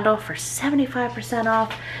 product bundle for 75%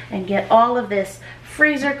 off, and get all of this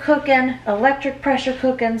freezer cooking, electric pressure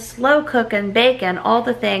cooking, slow cooking, bacon, all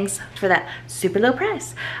the things for that super low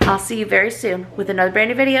price. I'll see you very soon with another brand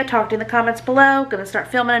new video. Talk to you in the comments below. Gonna start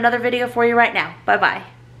filming another video for you right now. Bye bye.